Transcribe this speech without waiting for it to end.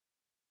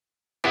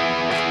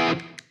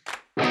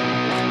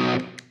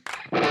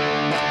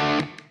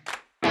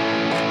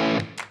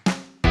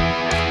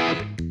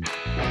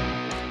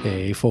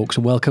G'day folks,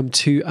 and welcome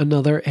to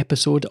another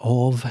episode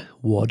of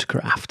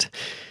WODcraft.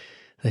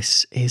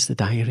 This is the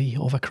diary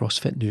of a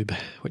CrossFit noob,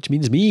 which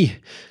means me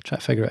trying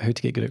to figure out how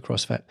to get good at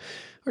CrossFit,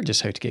 or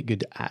just how to get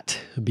good at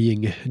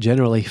being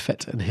generally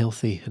fit and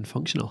healthy and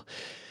functional.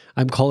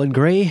 I'm Colin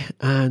Gray,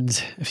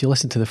 and if you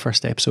listen to the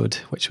first episode,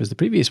 which was the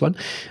previous one,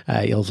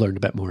 you'll have learned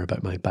a bit more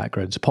about my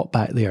background, so pop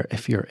back there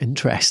if you're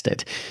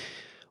interested.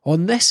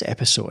 On this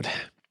episode,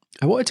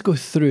 I wanted to go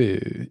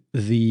through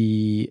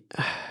the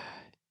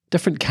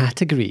different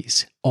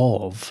categories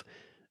of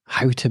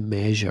how to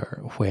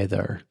measure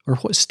whether, or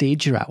what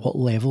stage you're at, what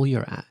level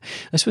you're at.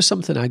 This was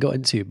something I got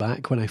into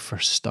back when I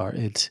first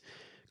started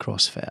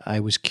CrossFit. I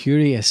was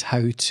curious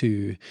how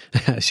to,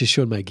 it's just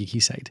showing my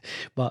geeky side,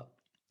 but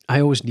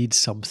I always need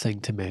something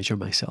to measure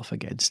myself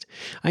against.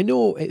 I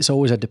know it's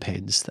always a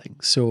depends thing.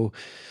 So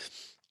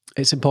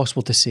it's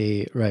impossible to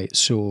say, right,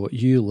 so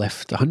you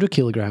lift 100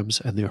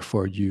 kilograms and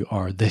therefore you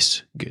are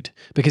this good.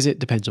 Because it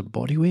depends on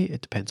body weight,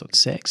 it depends on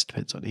sex, it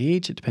depends on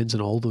age, it depends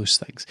on all those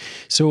things.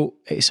 So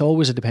it's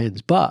always a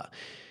depends, but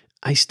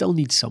I still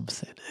need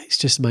something. It's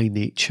just my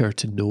nature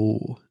to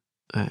know,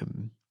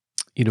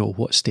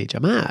 what stage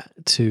I'm at,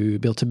 to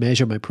be able to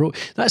measure my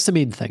That's the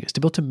main thing, is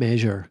to be able to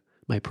measure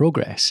my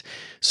progress.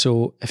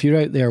 So if you're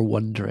out there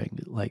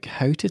wondering, like,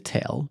 how to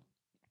tell,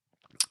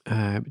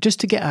 just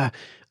to get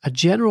a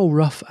general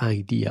rough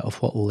idea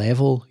of what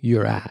level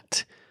you're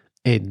at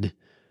in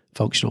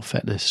functional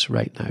fitness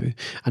right now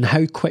and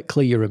how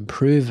quickly you're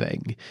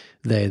improving,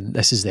 then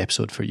this is the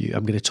episode for you.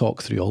 I'm going to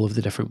talk through all of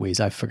the different ways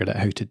I've figured out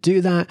how to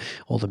do that,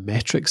 all the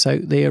metrics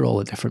out there, all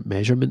the different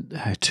measurement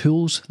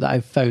tools that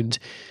I've found.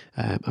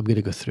 I'm going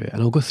to go through it,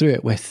 and I'll go through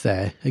it with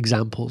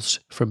examples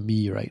from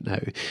me right now.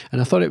 And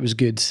I thought it was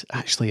good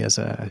actually as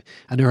an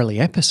early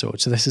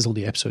episode, so this is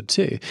only episode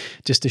 2,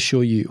 just to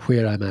show you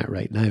where I'm at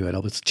right now, and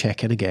I'll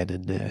check in again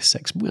in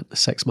 6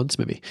 months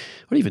maybe,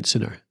 or even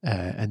sooner,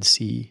 and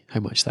see how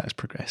much that is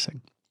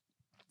progressing.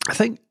 I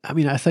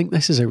think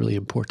this is a really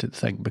important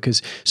thing,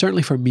 because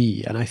certainly for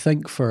me, and I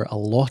think for a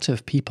lot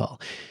of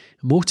people,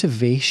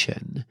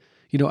 motivation,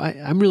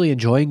 I'm really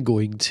enjoying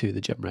going to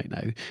the gym right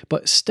now,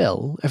 but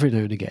still, every now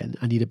and again,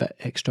 I need a bit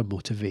extra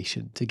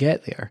motivation to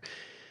get there.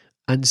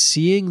 And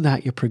seeing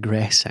that you're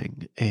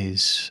progressing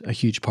is a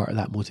huge part of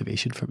that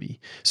motivation for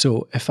me.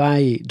 So if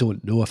I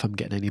don't know if I'm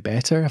getting any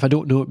better, if I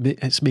don't know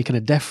it's making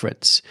a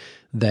difference,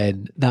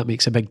 then that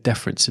makes a big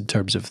difference in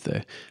terms of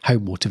how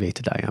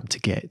motivated I am to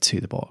get to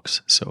the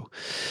box. So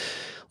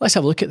let's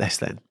have a look at this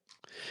then.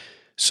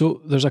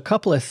 So there's a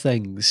couple of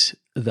things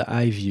that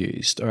I've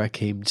used, or I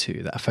came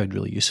to, that I found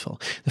really useful.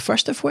 The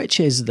first of which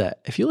is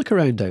that if you look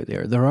around out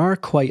there are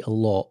quite a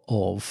lot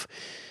of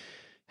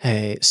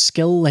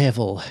skill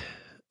level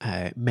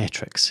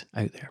metrics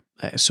out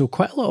there. So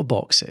quite a lot of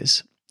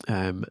boxes.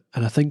 And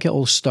I think it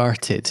all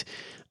started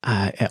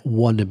at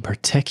one in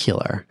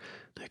particular.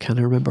 I can't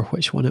remember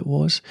which one it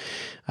was.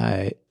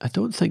 I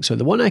don't think so.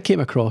 The one I came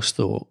across,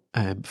 though,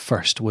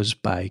 first was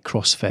by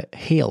CrossFit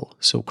Hale.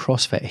 So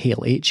CrossFit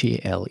Hale,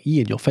 H-A-L-E,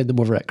 and you'll find them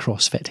over at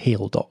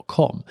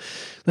crossfithale.com.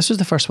 This was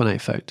the first one I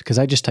found, because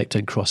I just typed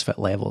in CrossFit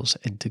levels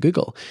into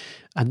Google,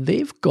 and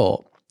they've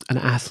got an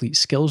athlete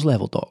skills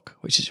level doc,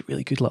 which is a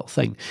really good little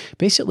thing.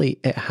 Basically,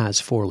 it has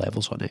 4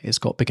 levels on it. It's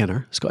got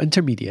beginner, it's got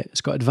intermediate,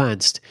 it's got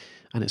advanced,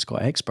 and it's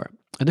got expert.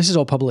 And this is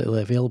all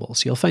publicly available.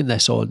 So you'll find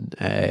this on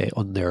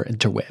their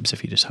interwebs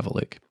if you just have a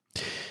look.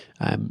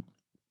 And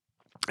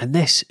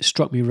this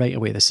struck me right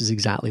away. This is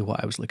exactly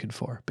what I was looking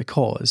for,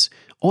 because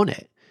on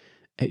it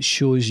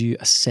shows you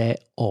a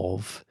set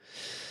of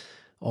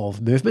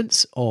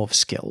movements, of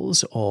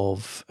skills,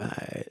 of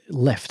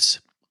lifts,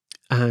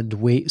 and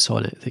weights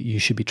on it that you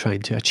should be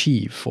trying to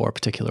achieve for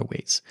particular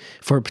weights,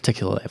 for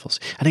particular levels.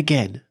 And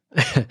again,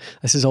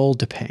 this is all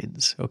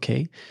depends,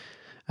 okay?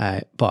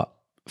 But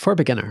for a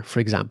beginner, for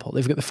example,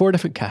 they've got the 4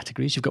 different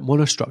categories. You've got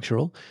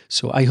monostructural.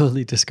 So I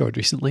only discovered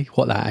recently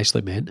what that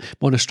actually meant.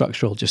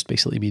 Monostructural just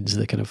basically means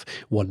the kind of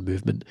one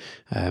movement.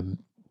 And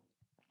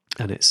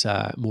it's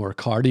more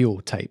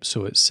cardio type.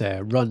 So it's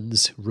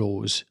runs,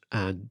 rows,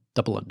 and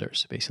double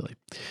unders, basically.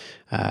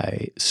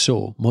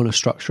 So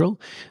monostructural.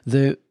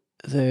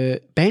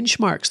 The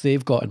benchmarks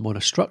they've got in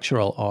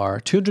monostructural are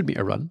 200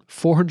 meter run,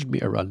 400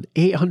 meter run,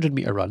 800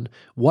 meter run,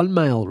 1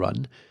 mile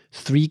run,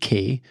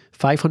 3K,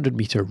 500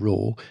 meter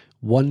row,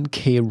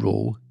 1K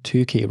row,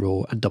 2K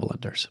row, and double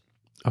unders.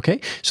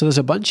 Okay, so there's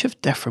a bunch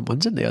of different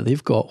ones in there.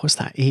 They've got,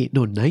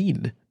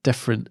 9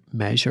 different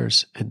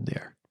measures in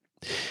there.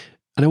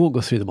 And I won't go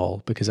through them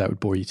all because that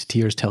would bore you to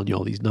tears telling you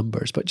all these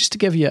numbers. But just to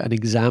give you an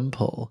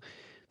example,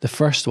 the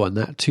first one,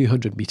 that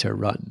 200 meter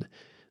run,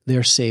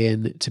 they're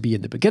saying to be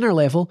in the beginner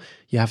level,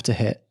 you have to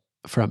hit,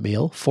 for a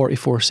male,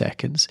 44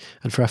 seconds,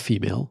 and for a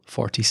female,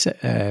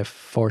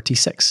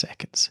 46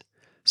 seconds.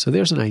 So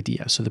there's an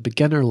idea. So the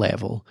beginner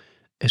level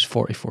is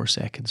 44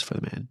 seconds for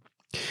the men.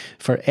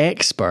 For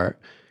expert,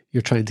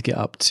 you're trying to get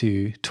up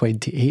to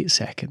 28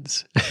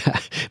 seconds.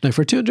 Now,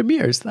 for 200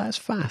 meters, that's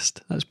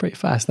fast. That's pretty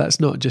fast. That's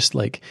not just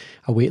like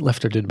a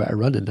weightlifter doing a bit of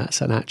running. That's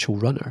an actual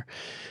runner.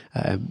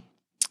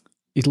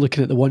 You're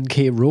looking at the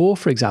 1K row,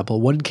 for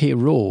example. 1K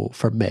row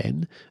for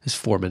men is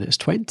 4 minutes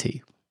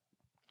 20.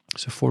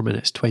 So 4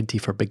 minutes 20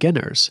 for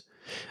beginners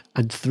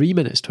and 3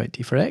 minutes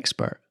 20 for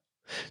expert.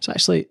 So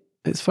actually,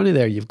 it's funny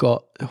there, you've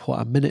got,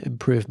 a minute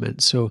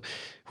improvement. So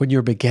when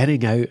you're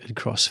beginning out in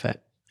CrossFit,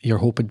 you're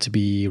hoping to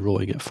be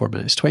rowing at 4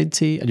 minutes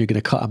 20, and you're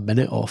going to cut a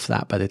minute off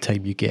that by the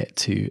time you get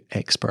to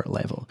expert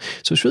level.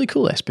 So it's really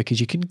cool, this, because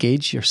you can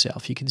gauge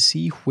yourself. You can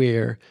see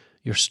where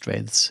your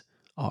strengths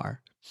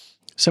are.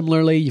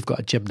 Similarly, you've got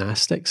a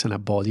gymnastics and a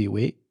body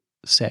weight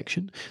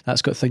section.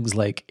 That's got things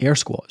like air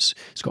squats.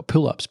 It's got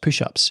pull-ups,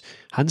 push-ups,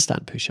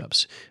 handstand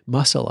push-ups,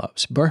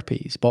 muscle-ups,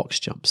 burpees, box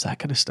jumps, that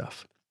kind of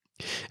stuff.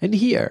 In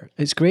here,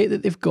 it's great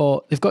that they've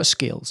got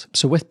scales.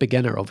 So with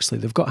beginner, obviously,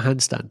 they've got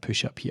handstand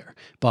push-up here.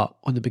 But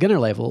on the beginner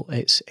level,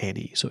 it's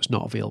any, so it's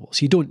not available.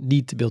 So you don't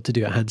need to be able to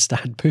do a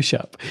handstand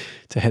push-up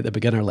to hit the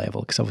beginner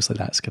level, because obviously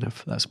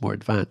that's more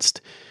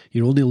advanced.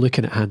 You're only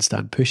looking at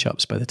handstand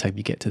push-ups by the time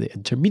you get to the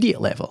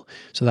intermediate level.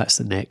 So that's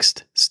the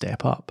next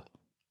step up.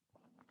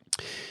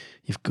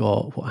 You've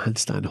got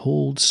handstand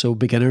holds. So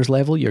beginner's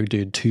level, you're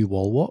doing 2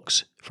 wall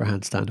walks for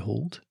handstand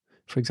hold,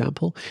 for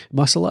example.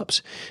 Muscle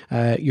ups,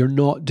 you're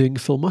not doing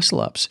full muscle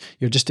ups.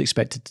 You're just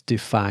expected to do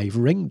 5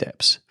 ring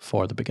dips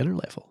for the beginner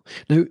level.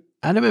 Now,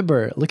 I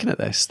remember looking at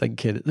this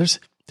thinking, there's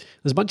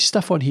a bunch of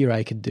stuff on here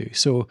I can do.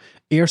 So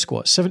air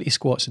squats, 70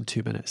 squats in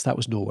 2 minutes. That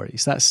was no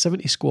worries. That's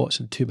 70 squats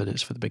in 2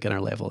 minutes for the beginner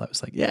level. That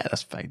was like, yeah,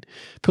 that's fine.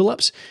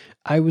 Pull-ups,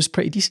 I was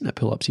pretty decent at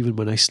pull-ups even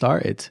when I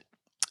started.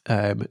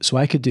 So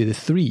I could do the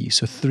 3.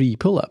 So 3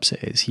 pull-ups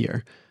it is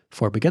here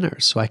for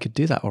beginners. So I could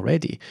do that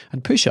already.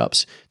 And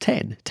push-ups,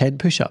 10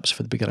 push-ups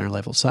for the beginner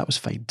level. So that was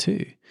fine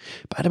too.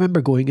 But I remember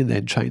going and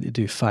then trying to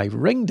do 5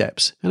 ring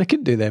dips, and I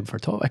couldn't do them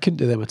I couldn't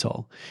do them at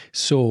all.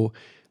 So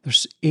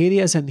there's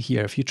areas in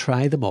here, if you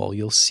try them all,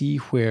 you'll see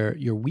where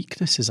your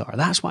weaknesses are.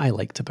 That's what I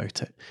liked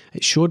about it.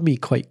 It showed me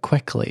quite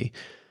quickly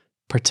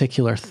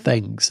particular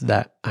things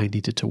that I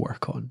needed to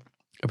work on,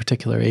 or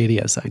particular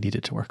areas that I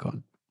needed to work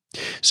on.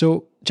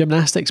 So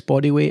gymnastics,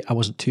 body weight, I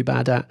wasn't too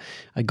bad at.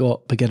 I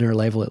got beginner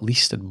level at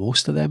least in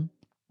most of them.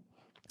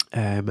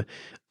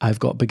 I've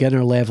got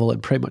beginner level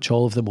in pretty much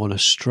all of them on a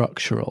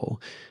structural.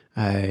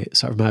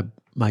 Sort of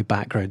my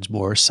background's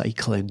more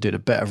cycling, doing a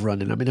bit of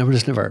running. I mean, I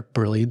was never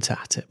brilliant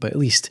at it, but at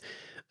least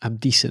I'm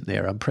decent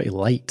there. I'm pretty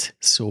light.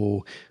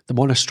 So the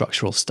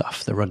monostructural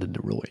stuff, the running,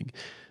 the rowing,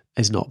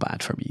 is not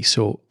bad for me.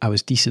 So I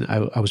was decent.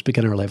 I was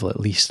beginner level at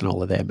least in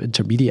all of them.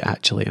 Intermediate,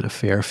 actually, in a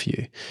fair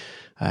few.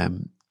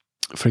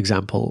 For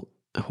example,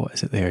 what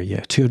is it there?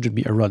 Yeah, 200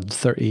 meter run,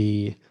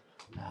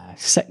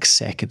 36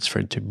 seconds for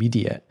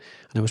intermediate.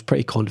 And I was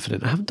pretty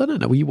confident. I haven't done it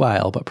in a wee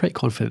while, but pretty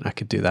confident I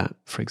could do that,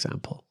 for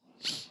example.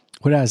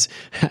 Whereas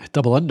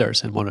double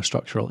unders in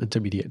monostructural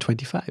intermediate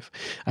 25.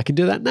 I can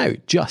do that now,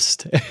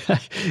 just.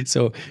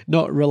 So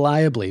not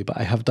reliably, but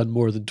I have done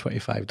more than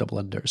 25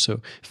 double unders. So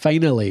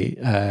finally,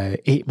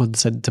 8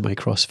 months into my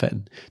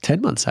CrossFit,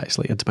 10 months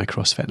actually into my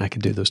CrossFit, and I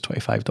can do those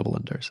 25 double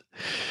unders.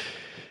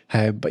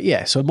 But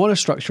yeah, so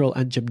monostructural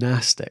and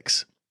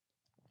gymnastics,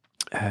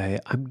 I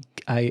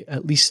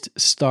at least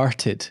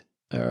started,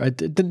 or it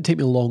didn't take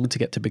me long to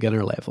get to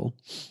beginner level.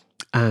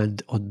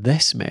 And on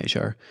this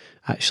measure,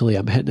 actually,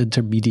 I'm hitting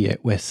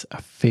intermediate with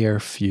a fair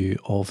few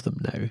of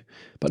them now,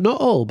 but not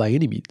all by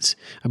any means.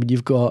 I mean,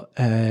 you've got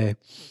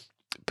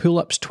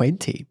pull-ups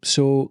 20.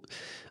 So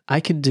I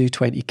can do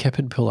 20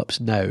 kipping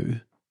pull-ups now.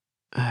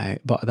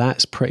 But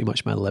that's pretty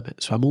much my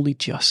limit. So I'm only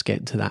just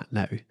getting to that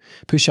now.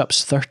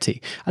 Push-ups 30.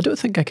 I don't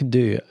think I can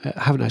do,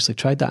 I haven't actually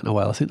tried that in a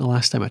while. I think the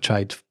last time I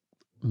tried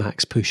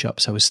max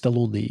push-ups, I was still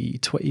only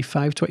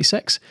 25,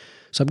 26.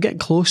 So I'm getting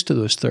close to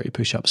those 30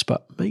 push-ups,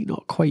 but might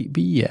not quite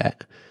be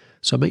yet.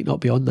 So I might not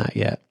be on that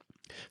yet.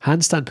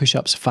 Handstand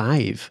push-ups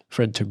 5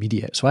 for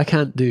intermediate. So I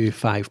can't do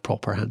 5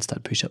 proper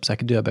handstand push-ups. I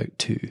can do about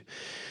 2.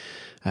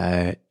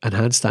 And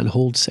handstand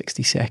hold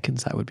 60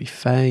 seconds, that would be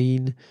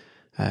fine.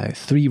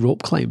 3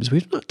 rope climbs.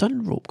 We've not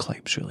done rope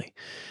climbs really.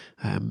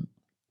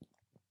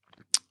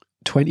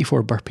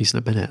 24 burpees in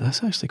a minute.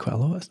 That's actually quite a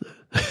lot, isn't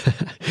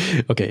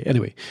it? Okay,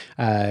 anyway.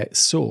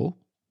 So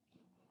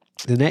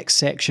the next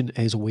section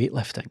is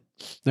weightlifting.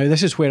 Now,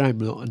 this is where I'm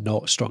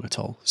not strong at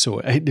all. So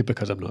it ain't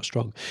because I'm not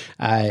strong.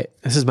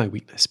 This is my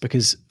weakness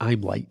because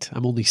I'm light.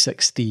 I'm only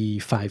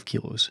 65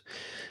 kilos.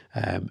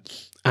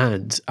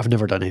 And I've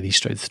never done any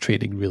strength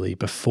training really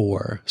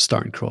before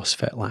starting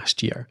CrossFit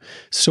last year.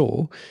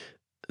 So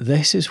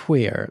this is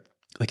where,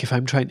 like if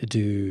I'm trying to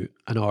do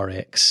an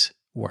RX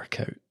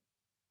workout,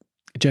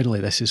 generally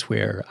this is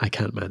where I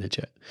can't manage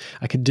it.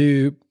 I can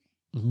do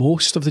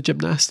most of the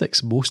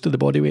gymnastics, most of the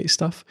bodyweight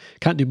stuff.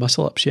 Can't do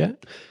muscle ups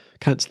yet.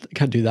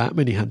 Can't do that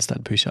many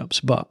handstand push-ups,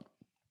 but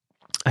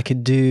I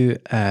can do,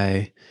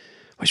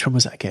 which one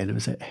was it again?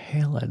 Was it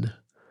Helen?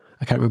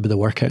 I can't remember the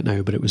workout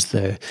now, but it was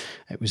the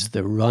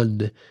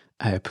run,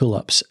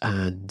 pull-ups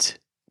and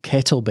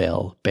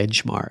kettlebell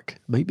benchmark. It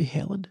might be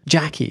Helen.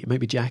 Jackie. It might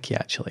be Jackie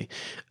actually.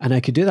 And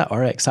I could do that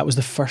RX. That was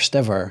the first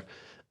ever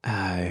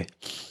benchmark,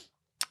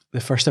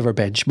 the first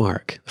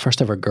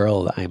ever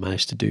girl that I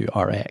managed to do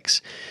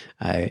RX,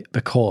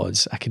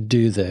 because I can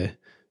do the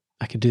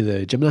I could do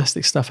the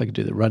gymnastic stuff, I could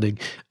do the running,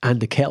 and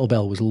the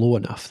kettlebell was low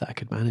enough that I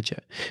could manage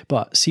it.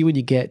 But see, when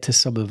you get to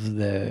some of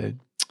the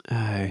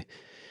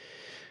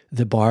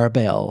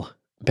barbell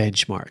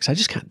benchmarks, I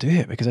just can't do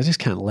it because I just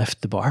can't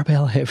lift the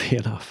barbell heavy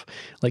enough.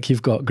 Like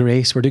you've got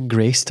Grace, we're doing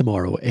Grace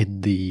tomorrow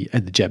in the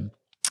gym,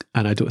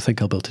 and I don't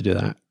think I'll be able to do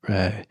that.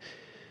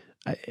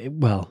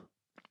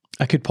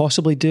 I could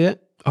possibly do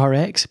it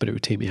RX, but it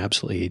would take me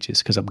absolutely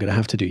ages because I'm going to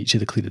have to do each of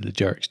the clean and the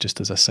jerks just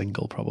as a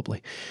single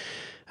probably.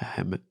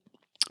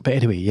 But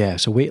anyway, yeah,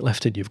 so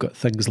weightlifting, you've got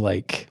things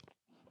like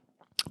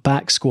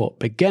back squat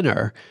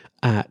beginner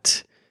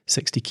at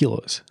 60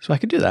 kilos. So I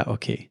could do that,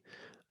 okay.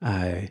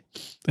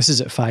 This is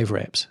at 5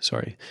 reps,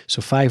 sorry.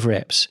 So 5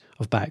 reps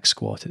of back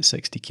squat at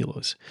 60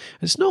 kilos.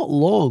 It's not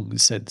long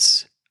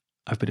since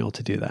I've been able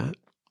to do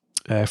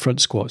that.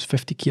 Front squats,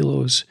 50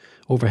 kilos.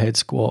 Overhead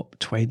squat,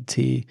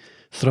 20.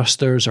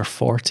 Thrusters are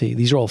 40.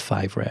 These are all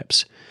 5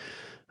 reps.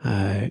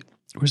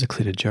 Where's the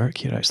clean and jerk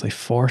here, actually?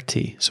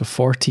 40. So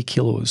 40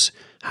 kilos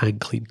hang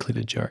clean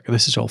and jerk. And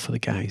this is all for the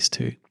guys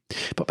too.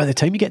 But by the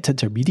time you get to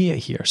intermediate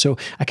here, so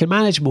I can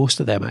manage most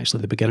of them,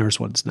 actually, the beginners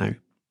ones now.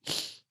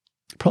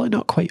 Probably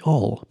not quite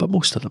all, but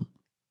most of them.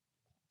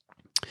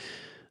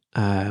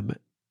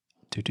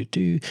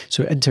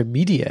 So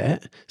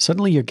intermediate,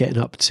 suddenly you're getting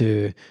up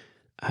to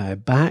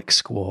back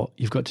squat.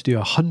 You've got to do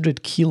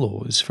 100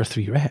 kilos for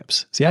 3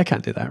 reps. See, I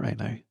can't do that right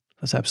now.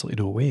 That's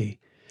absolutely no way.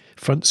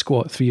 Front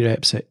squat, 3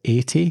 reps at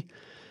 80.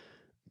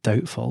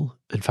 Doubtful.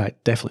 In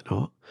fact, definitely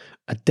not.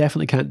 I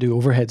definitely can't do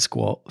overhead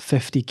squat,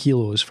 50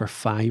 kilos for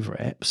 5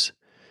 reps.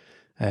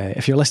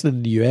 If you're listening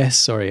in the US,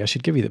 sorry, I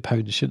should give you the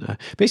pounds, shouldn't I?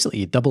 Basically,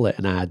 you double it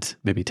and add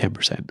maybe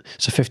 10%.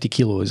 So 50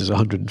 kilos is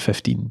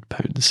 115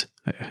 pounds,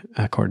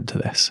 according to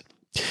this.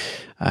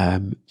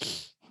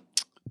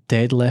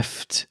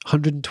 Deadlift,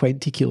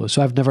 120 kilos.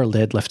 So I've never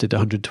deadlifted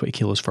 120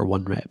 kilos for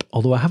 1 rep,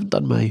 although I haven't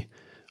done my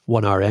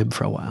 1RM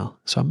for a while.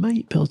 So I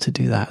might be able to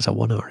do that as a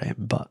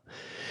 1RM, but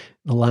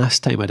the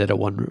last time I did a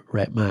 1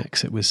 rep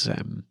max, it was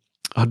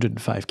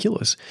 105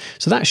 kilos.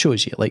 So that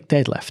shows you, like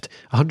deadlift,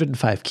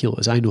 105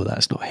 kilos. I know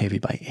that's not heavy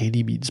by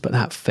any means, but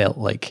that felt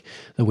like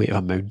the weight of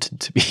a mountain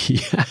to me.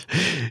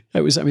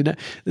 It was, I mean,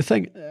 the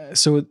thing,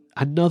 so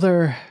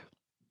another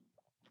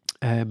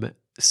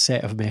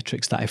set of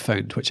metrics that I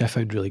found, which I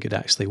found really good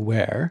actually,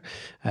 were,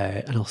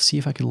 and I'll see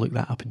if I can look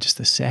that up in just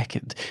a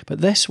second,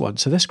 but this one,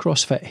 so this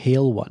CrossFit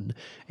Hale one,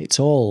 it's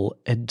all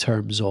in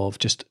terms of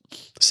just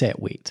set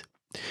weight,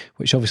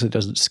 which obviously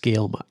doesn't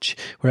scale much.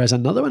 Whereas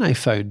another one I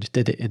found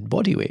did it in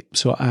body weight,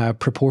 so a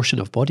proportion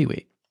of body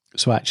weight.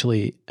 So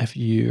actually, if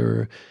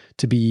you're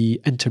to be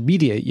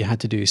intermediate, you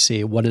had to do,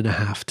 say,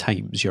 1.5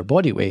 times your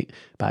body weight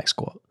back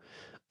squat.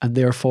 And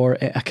therefore,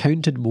 it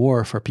accounted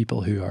more for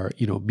people who are,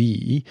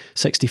 me,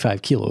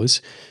 65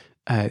 kilos,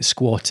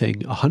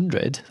 squatting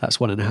 100, that's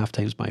 1.5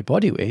 times my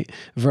body weight,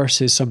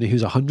 versus somebody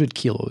who's 100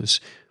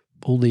 kilos,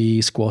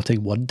 only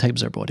squatting 1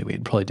 times their body weight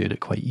and probably doing it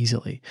quite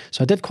easily.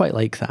 So I did quite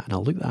like that, and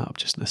I'll look that up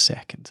just in a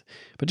second.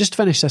 But just to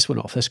finish this one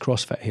off, this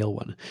CrossFit Hale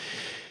one,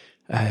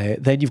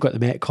 then you've got the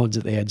Metcons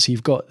at the end. So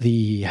you've got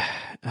the,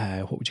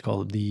 what would you call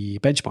them, the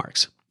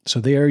benchmarks. So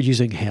they're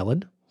using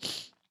Helen,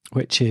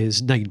 which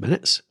is 9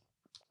 minutes,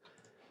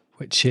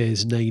 which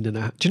is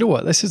 9.5. Do you know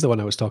what? This is the one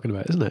I was talking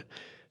about, isn't it?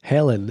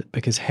 Helen,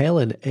 because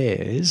Helen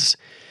is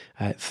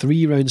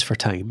 3 rounds for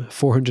time,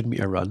 400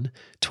 meter run,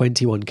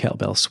 21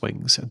 kettlebell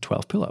swings, and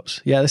 12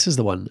 pull-ups. Yeah, this is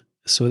the one.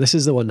 So this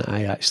is the one that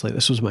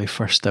this was my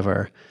first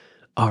ever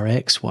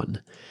RX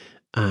one.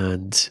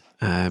 And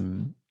I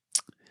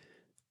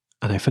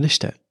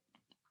finished it.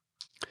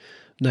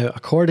 Now,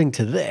 according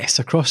to this,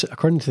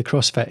 according to the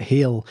CrossFit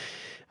Hale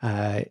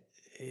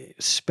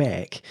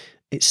spec,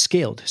 it's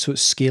scaled. So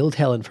it's scaled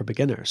Helen for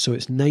beginners. So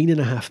it's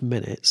 9.5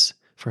 minutes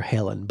for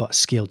Helen, but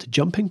scaled to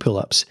jumping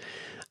pull-ups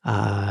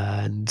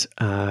and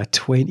a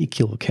 20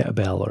 kilo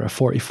kettlebell or a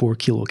 44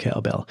 kilo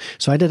kettlebell.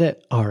 So I did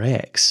it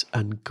RX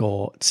and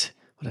got,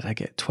 what did I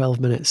get? 12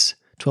 minutes,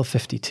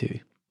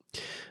 12:52.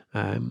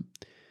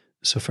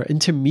 So for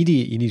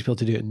intermediate, you need to be able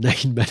to do it in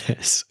 9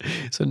 minutes.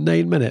 So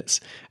 9 minutes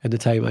in the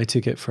time I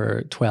took it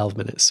for 12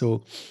 minutes.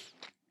 So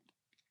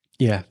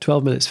yeah,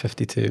 12 minutes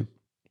 52.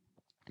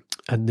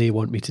 And they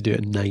want me to do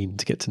it in 9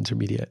 to get to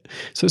intermediate.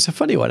 So it's a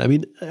funny one. I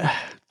mean,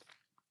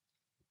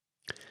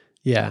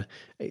 yeah,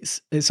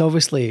 it's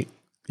obviously,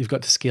 you've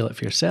got to scale it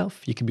for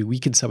yourself. You can be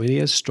weak in some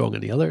areas, strong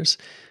in the others.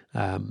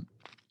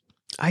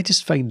 I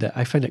find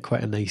it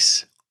quite a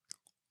nice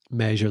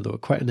measure though,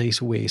 quite a nice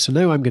way. So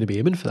now I'm going to be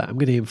aiming for that. I'm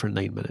going to aim for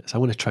 9 minutes. I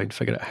want to try and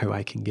figure out how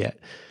I can get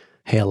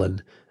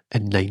Helen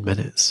in 9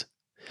 minutes.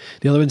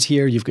 The other ones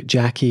here, you've got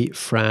Jackie,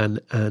 Fran,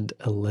 and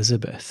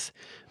Elizabeth.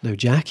 Now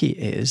Jackie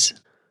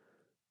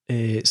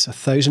it's a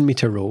 1,000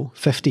 meter row,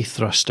 50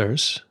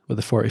 thrusters with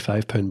a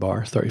 45-pound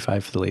bar,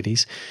 35 for the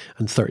ladies,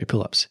 and 30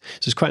 pull-ups.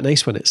 So it's quite a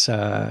nice one. It's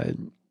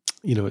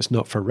it's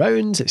not for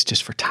rounds, it's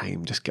just for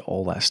time, just get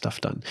all that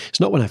stuff done. It's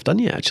not one I've done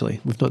yet,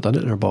 actually. We've not done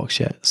it in our box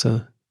yet,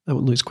 so that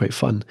one looks quite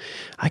fun.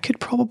 I could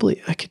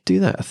do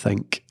that, I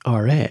think,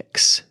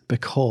 RX,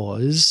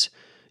 because,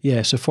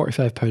 yeah, so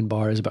 45-pound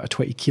bar is about a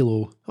 20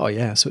 kilo. Oh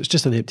yeah, so it's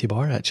just an empty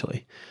bar,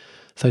 actually.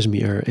 1,000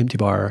 meter empty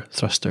bar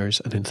thrusters,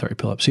 and then 30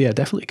 pull-ups. So yeah,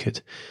 definitely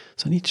could.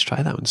 So I need to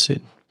try that one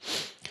soon.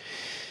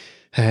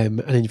 And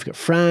then you've got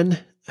Fran.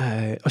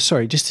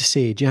 Just to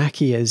say,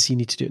 Jackie is, you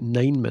need to do it in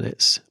 9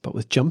 minutes, but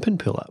with jumping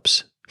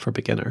pull-ups for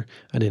beginner,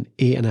 and then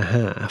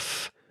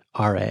 8.5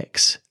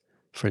 RX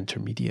for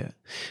intermediate.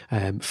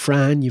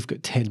 Fran, you've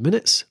got 10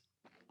 minutes.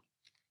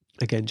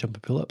 Again,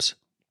 jumping pull-ups.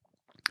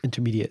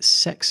 Intermediate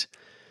 6.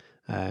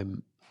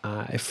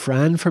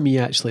 Fran for me,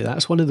 actually,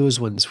 that's one of those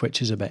ones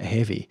which is a bit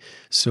heavy.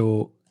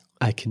 So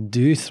I can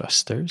do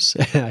thrusters,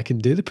 I can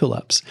do the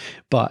pull-ups,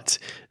 but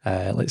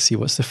let's see,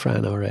 what's the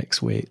Fran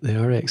RX weight? The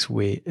RX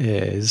weight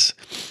is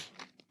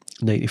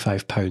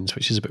 95 pounds,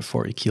 which is about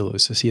 40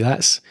 kilos. So see,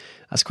 that's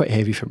quite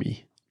heavy for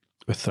me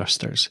with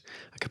thrusters.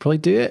 I could probably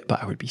do it,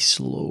 but I would be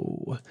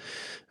slow.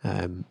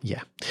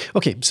 Yeah.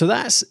 Okay, so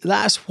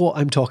that's what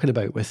I'm talking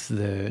about with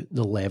the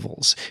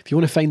levels. If you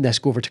want to find this,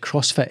 go over to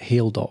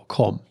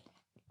crossfithale.com.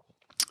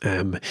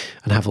 And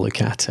have a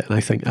look at it. And I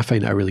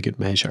find it a really good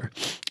measure.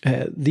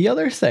 The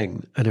other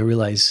thing, and I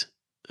realise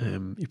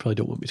you probably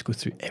don't want me to go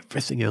through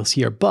everything else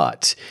here,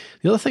 but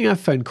the other thing I've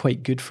found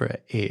quite good for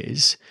it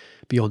is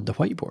Beyond the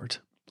Whiteboard.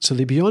 So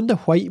the Beyond the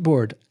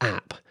Whiteboard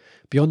app,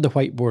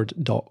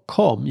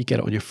 beyondthewhiteboard.com, you get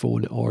it on your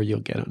phone or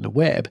you'll get it on the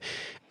web,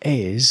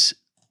 is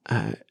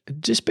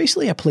just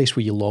basically a place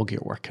where you log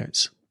your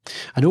workouts.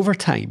 And over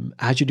time,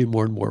 as you do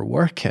more and more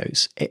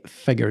workouts, it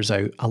figures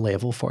out a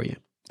level for you.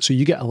 So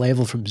you get a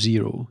level from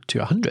 0 to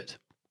 100.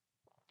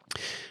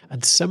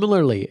 And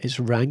similarly, it's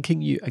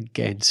ranking you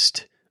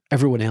against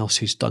everyone else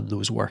who's done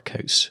those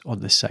workouts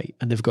on the site.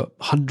 And they've got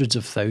hundreds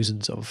of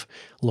thousands of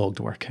logged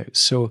workouts.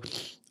 So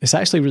it's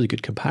actually a really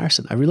good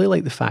comparison. I really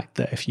like the fact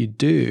that if you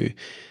do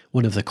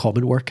one of the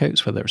common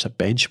workouts, whether it's a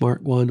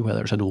benchmark one,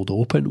 whether it's an old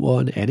open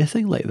one,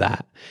 anything like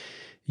that,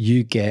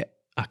 you get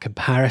a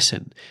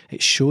comparison.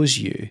 It shows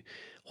you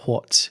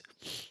what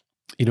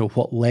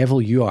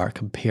level you are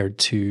compared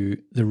to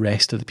the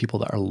rest of the people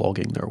that are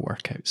logging their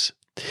workouts.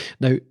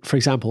 Now, for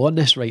example, on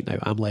this right now,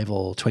 I'm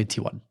level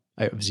 21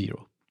 out of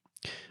 0.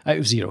 Out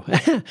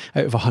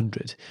of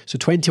 100. So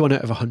 21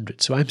 out of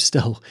 100. So I'm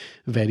still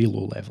very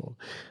low level.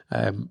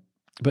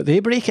 But they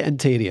break it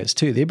into areas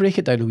too. They break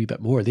it down a wee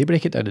bit more. They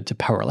break it down into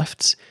power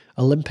lifts,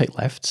 Olympic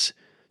lifts,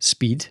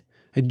 speed,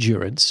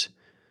 endurance,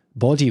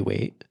 body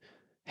weight,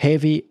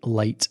 heavy,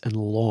 light, and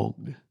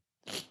long.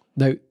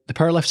 Now, the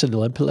power lifts and the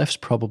Olympic lifts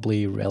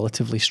probably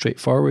relatively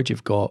straightforward.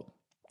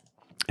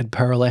 In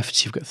power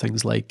lifts, you've got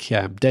things like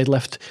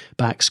deadlift,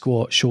 back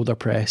squat, shoulder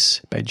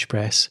press, bench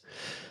press,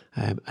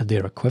 and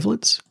their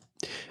equivalents.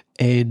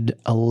 In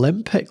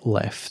Olympic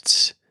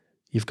lifts,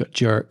 you've got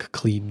jerk,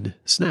 clean,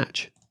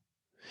 snatch.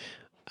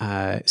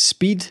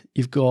 Speed,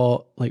 you've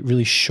got like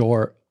really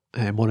short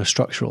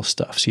monostructural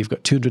stuff. So you've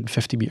got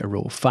 250 meter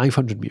row,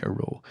 500 meter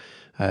row,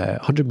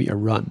 100 meter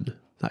run,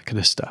 that kind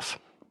of stuff.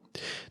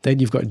 Then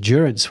you've got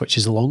endurance, which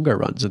is the longer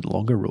runs and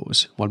longer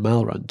rows, 1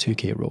 mile run,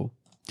 2K row.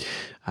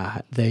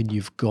 Then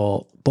you've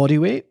got body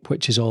weight,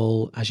 which is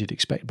all, as you'd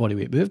expect, body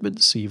weight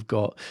movements. So you've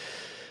got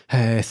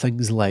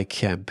things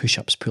like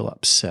push-ups,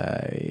 pull-ups.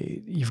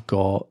 You've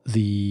got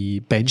the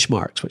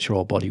benchmarks, which are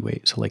all body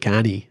weight. So like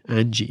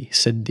Angie,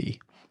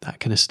 Cindy, that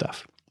kind of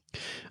stuff.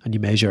 And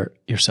you measure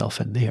yourself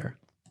in there.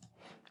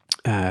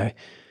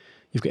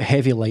 You've got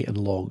heavy, light, and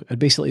long. And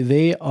basically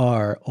they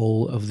are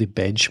all of the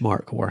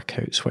benchmark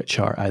workouts, which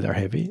are either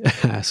heavy,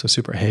 so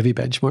super heavy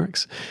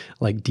benchmarks,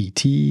 like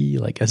DT,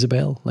 like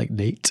Isabel, like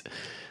Nate.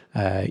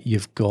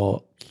 You've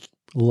got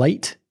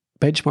light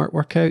benchmark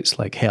workouts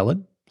like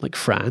Helen, like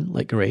Fran,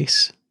 like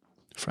Grace.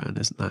 Fran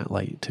isn't that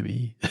light to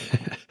me.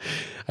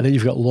 And then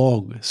you've got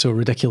long, so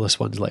ridiculous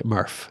ones like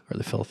Murph or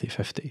the Filthy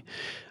 50.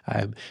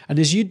 And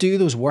as you do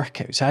those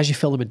workouts, as you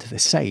fill them into the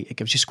site, it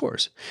gives you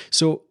scores.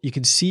 So you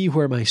can see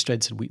where my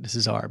strengths and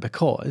weaknesses are,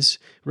 because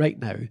right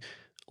now,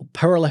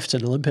 power lifts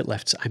and Olympic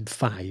lifts, I'm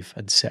 5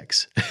 and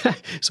 6.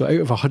 So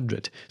out of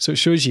 100. So it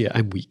shows you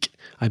I'm weak.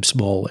 I'm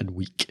small and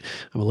weak.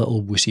 I'm a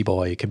little wussy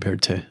boy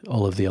compared to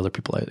all of the other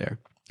people out there.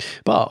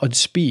 But on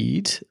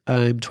speed,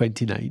 I'm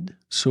 29.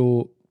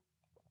 So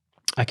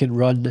I can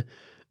run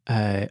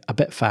a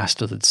bit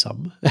faster than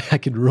some. I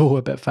can row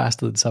a bit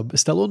faster than some, but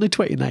still only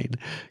 29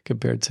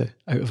 compared to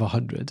out of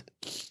 100.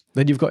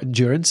 Then you've got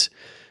endurance,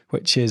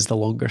 which is the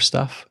longer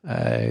stuff.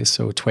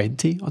 So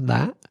 20 on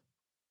that.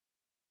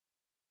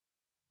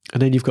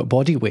 And then you've got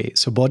body weight.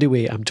 So body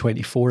weight, I'm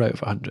 24 out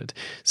of 100.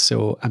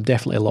 So I'm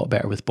definitely a lot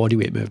better with body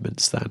weight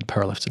movements than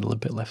powerlift and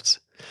Olympic lifts.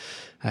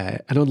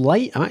 And on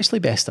light, I'm actually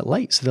best at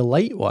light. So the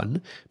light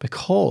one,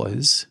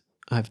 because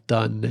I've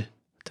done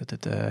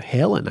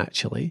Helen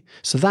actually.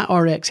 So that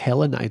RX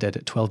Helen that I did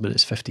at 12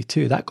 minutes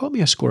 52, that got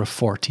me a score of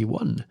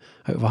 41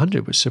 out of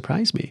 100, which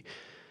surprised me.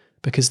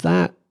 Because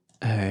that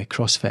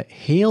CrossFit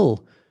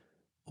Hale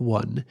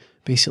one,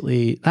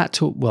 basically, that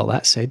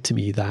said to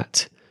me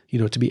that,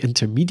 to be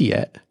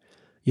intermediate,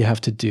 you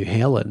have to do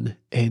Helen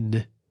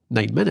in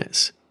 9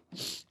 minutes.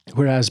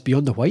 Whereas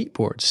Beyond the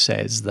Whiteboard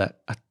says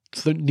that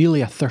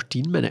nearly a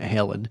 13-minute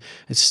Helen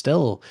is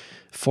still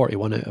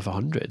 41 out of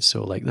 100.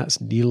 So like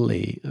that's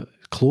nearly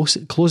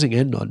closing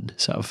in on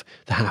sort of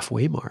the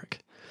halfway mark.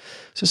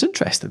 So it's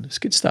interesting. It's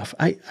good stuff.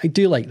 I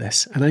do like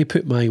this, and I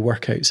put my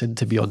workouts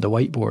into Beyond the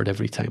Whiteboard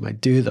every time I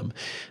do them.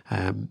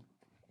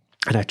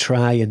 And I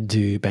try and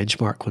do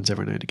benchmark ones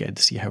every now and again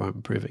to see how I'm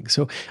improving.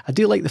 So I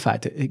do like the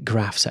fact that it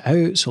graphs it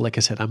out. So like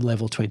I said, I'm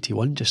level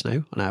 21 just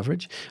now on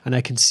average, and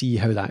I can see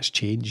how that's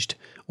changed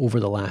over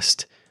the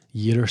last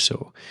year or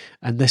so.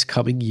 And this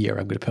coming year,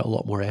 I'm going to put a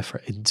lot more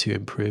effort into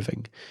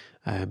improving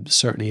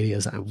certain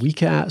areas that I'm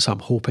weak at. So I'm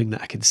hoping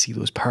that I can see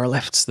those power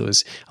lifts,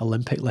 those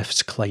Olympic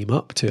lifts climb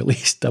up to at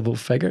least double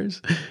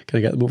figures. Can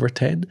I get them over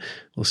 10?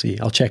 We'll see.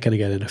 I'll check in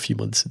again in a few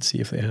months and see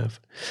if they have.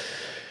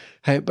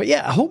 But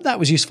yeah, I hope that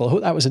was useful. I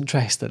hope that was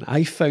interesting.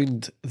 I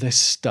found this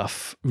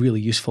stuff really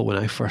useful when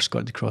I first got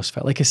into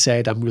CrossFit. Like I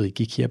said, I'm really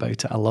geeky about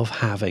it. I love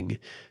having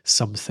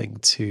something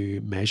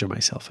to measure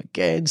myself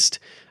against.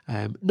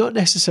 Not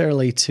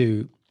necessarily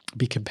to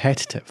be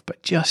competitive,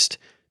 but just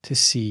to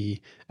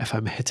see if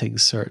I'm hitting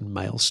certain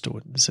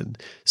milestones and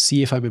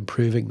see if I'm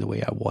improving the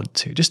way I want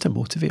to, just to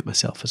motivate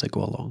myself as I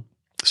go along.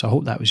 So I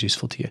hope that was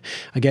useful to you.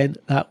 Again,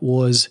 that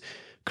was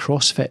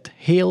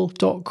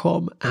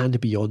CrossFitHale.com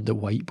and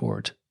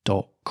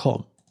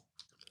BeyondTheWhiteboard.com.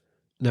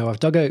 Now I've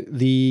dug out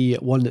the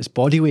one that's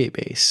bodyweight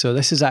based. So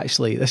this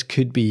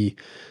could be,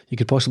 you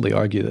could possibly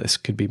argue that this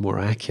could be more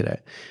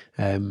accurate.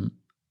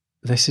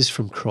 This is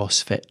from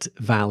CrossFit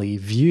Valley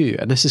View,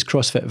 and this is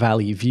CrossFit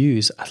Valley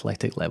View's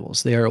athletic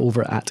levels. They are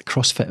over at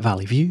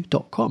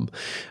CrossFitValleyView.com,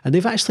 and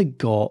they've actually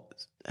got,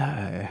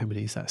 how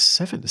many is that?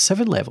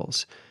 Seven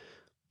levels.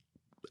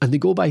 And they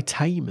go by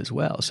time as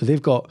well. So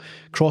they've got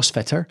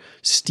CrossFitter,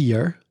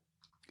 Steer,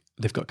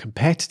 they've got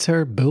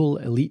Competitor, Bull,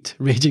 Elite,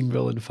 Raging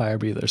Bull, and Fire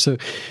Breather. So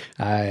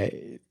I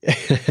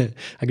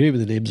agree with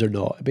the names or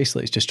not.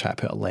 Basically, it's just trying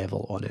to put a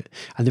level on it.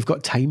 And they've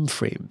got time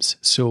frames.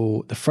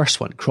 So the first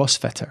one,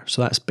 CrossFitter,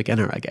 so that's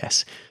beginner, I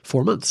guess,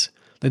 4 months.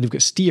 Then they've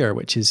got Steer,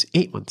 which is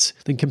 8 months.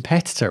 Then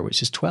Competitor,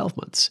 which is 12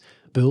 months.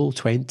 Bull,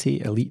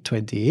 20, Elite,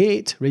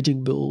 28,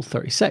 Raging Bull,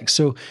 36.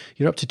 So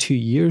you're up to 2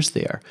 years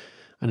there.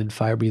 And in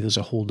Fire Breather's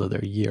a whole nother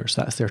year.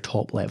 So that's their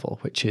top level,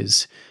 which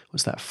is,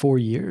 4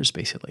 years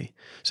basically.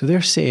 So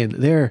they're saying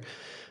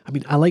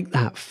I like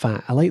that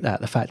fact. I like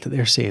that, the fact that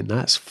they're saying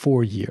that's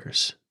 4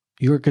 years.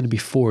 You're going to be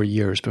 4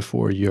 years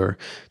before you're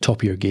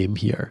top of your game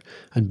here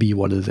and be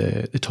one of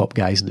the top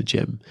guys in the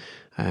gym.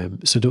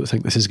 So don't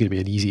think this is going to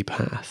be an easy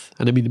path.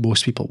 And I mean,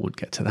 most people won't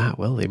get to that,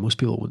 will they? Most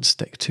people won't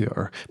stick to it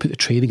or put the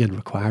training in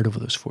required over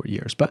those 4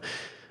 years. But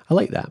I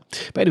like that.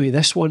 But anyway,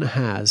 this one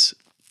has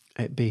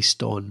it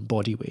based on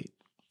body weight.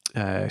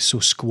 So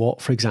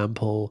squat, for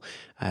example,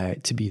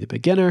 to be the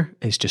beginner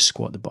is just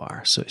squat the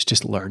bar. So it's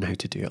just learn how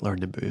to do it, learn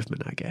the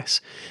movement, I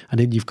guess. And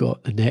then you've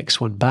got the next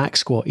one, back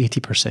squat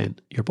 80%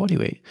 your body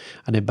weight,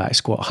 and then back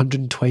squat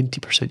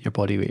 120% your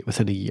body weight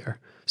within a year.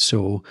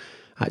 So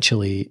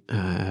actually,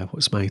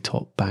 what's my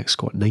top back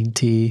squat?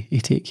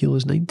 88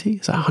 kilos, 90?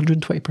 Is that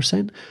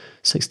 120%?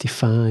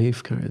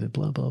 65, kind of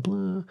blah, blah,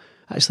 blah.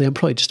 Actually, I'm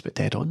probably just about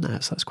dead on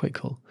that, so that's quite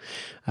cool.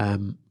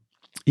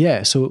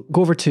 Yeah, so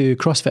go over to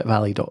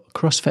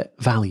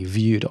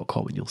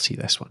CrossFitValleyView.com and you'll see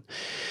this one.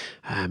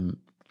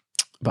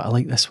 But I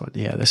like this one.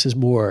 Yeah, this is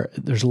more,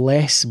 there's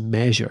less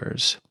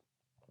measures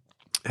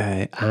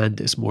and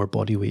it's more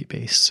body weight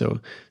based. So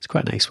it's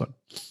quite a nice one.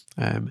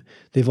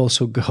 They've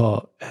also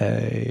got,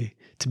 to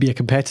be a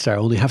competitor, I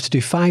only have to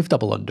do 5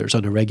 double unders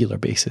on a regular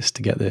basis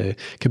to get the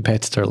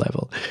competitor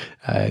level.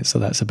 So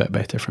that's a bit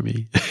better for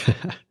me.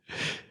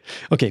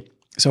 Okay.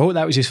 So I hope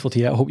that was useful to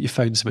you. I hope you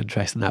found some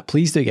interest in that.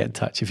 Please do get in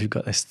touch if you've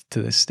got this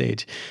to this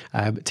stage.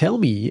 Tell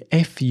me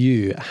if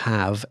you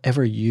have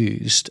ever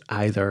used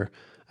either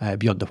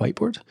Beyond the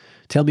Whiteboard.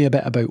 Tell me a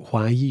bit about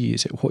why you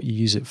use it, what you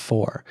use it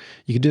for.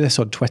 You can do this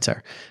on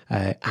Twitter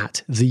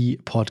at The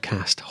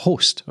Podcast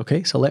Host.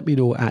 Okay, so let me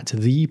know at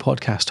The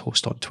Podcast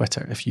Host on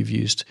Twitter if you've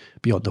used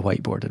Beyond the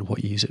Whiteboard and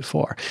what you use it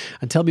for.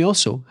 And tell me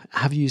also,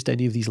 have you used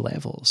any of these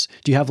levels?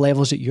 Do you have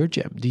levels at your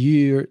gym?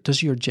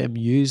 Does your gym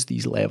use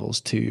these levels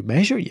to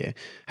measure you?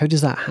 How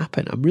does that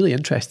happen? I'm really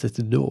interested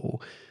to know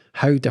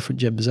how different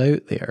gyms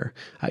out there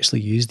actually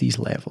use these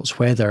levels,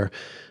 whether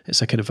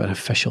it's a kind of an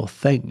official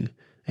thing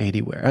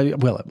anywhere.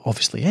 Well, it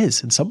obviously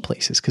is in some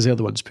places because they're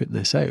the ones putting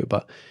this out,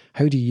 but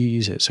how do you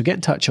use it? So get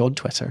in touch on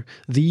Twitter,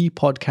 The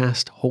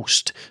Podcast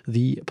Host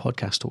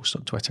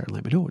on Twitter, and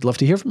let me know. I'd love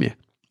to hear from you.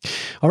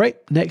 All right,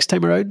 next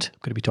time around, I'm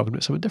going to be talking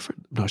about something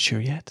different. I'm not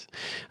sure yet.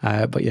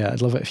 But yeah,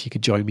 I'd love it if you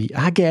could join me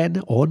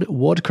again on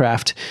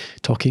WODcraft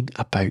talking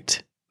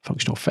about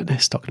functional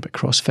fitness, talking about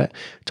CrossFit,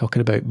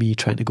 talking about me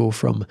trying to go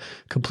from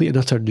complete and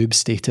utter noob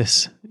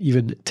status,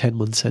 even 10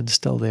 months in,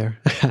 still there.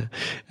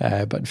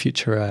 But in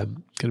future,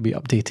 I'm going to be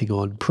updating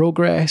on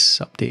progress,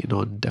 updating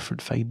on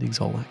different findings,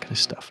 all that kind of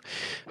stuff.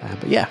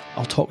 But yeah,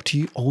 I'll talk to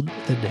you on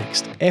the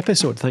next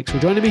episode. Thanks for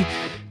joining me.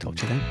 Talk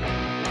to you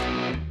then.